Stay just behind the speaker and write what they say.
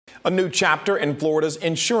A new chapter in Florida's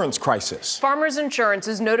insurance crisis. Farmers Insurance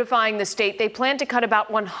is notifying the state they plan to cut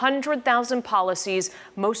about 100,000 policies,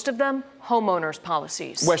 most of them homeowners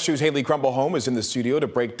policies. West Shoe's Haley Crumble-Home is in the studio to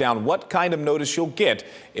break down what kind of notice you'll get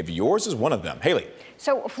if yours is one of them. Haley.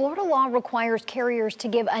 So Florida law requires carriers to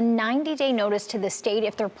give a 90-day notice to the state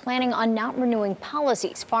if they're planning on not renewing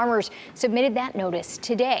policies. Farmers submitted that notice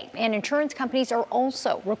today, and insurance companies are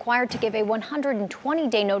also required to give a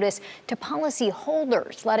 120-day notice to policy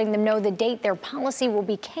holders, letting them know the date their policy will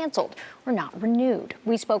be canceled or not renewed.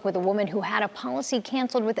 We spoke with a woman who had a policy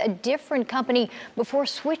canceled with a different company before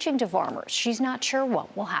switching to Farmers. She's not sure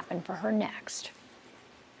what will happen for her next.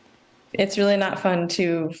 It's really not fun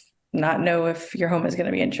to not know if your home is going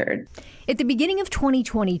to be insured. At the beginning of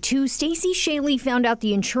 2022, Stacy Shaley found out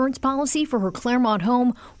the insurance policy for her Claremont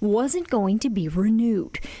home wasn't going to be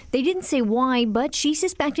renewed. They didn't say why, but she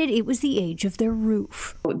suspected it was the age of their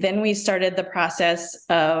roof. Then we started the process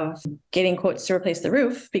of getting quotes to replace the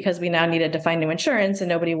roof because we now needed to find new insurance and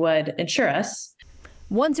nobody would insure us.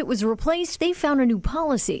 Once it was replaced, they found a new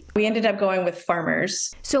policy. We ended up going with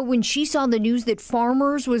Farmers. So when she saw the news that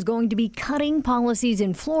Farmers was going to be cutting policies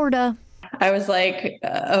in Florida, I was like,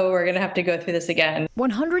 oh, we're going to have to go through this again.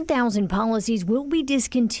 100,000 policies will be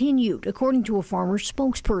discontinued, according to a Farmers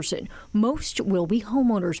spokesperson. Most will be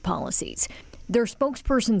homeowners policies. Their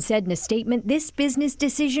spokesperson said in a statement, this business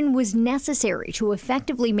decision was necessary to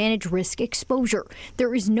effectively manage risk exposure.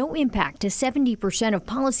 There is no impact to 70% of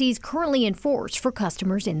policies currently in force for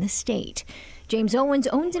customers in the state. James Owens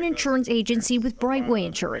owns an insurance agency with Brightway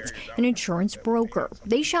Insurance, an insurance broker.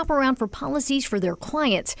 They shop around for policies for their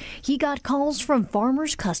clients. He got calls from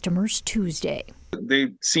Farmers customers Tuesday.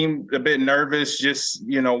 They seem a bit nervous, just,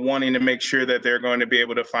 wanting to make sure that they're going to be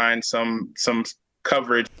able to find some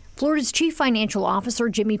coverage. Florida's chief financial officer,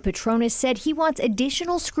 Jimmy Petronis, said he wants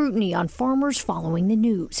additional scrutiny on Farmers following the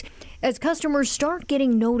news. As customers start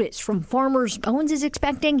getting notice from Farmers, Owens is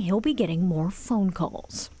expecting he'll be getting more phone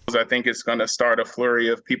calls. I think it's going to start a flurry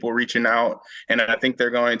of people reaching out, and I think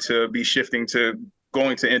they're going to be shifting to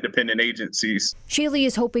going to independent agencies. Shaley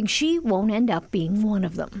is hoping she won't end up being one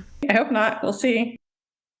of them. I hope not. We'll see.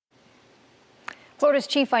 Florida's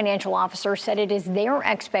chief financial officer said it is their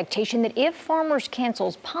expectation that if Farmers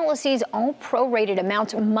cancels policies, all prorated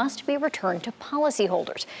amounts must be returned to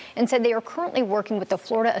policyholders, and said they are currently working with the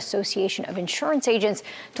Florida Association of Insurance Agents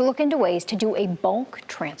to look into ways to do a bulk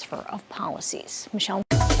transfer of policies. Michelle.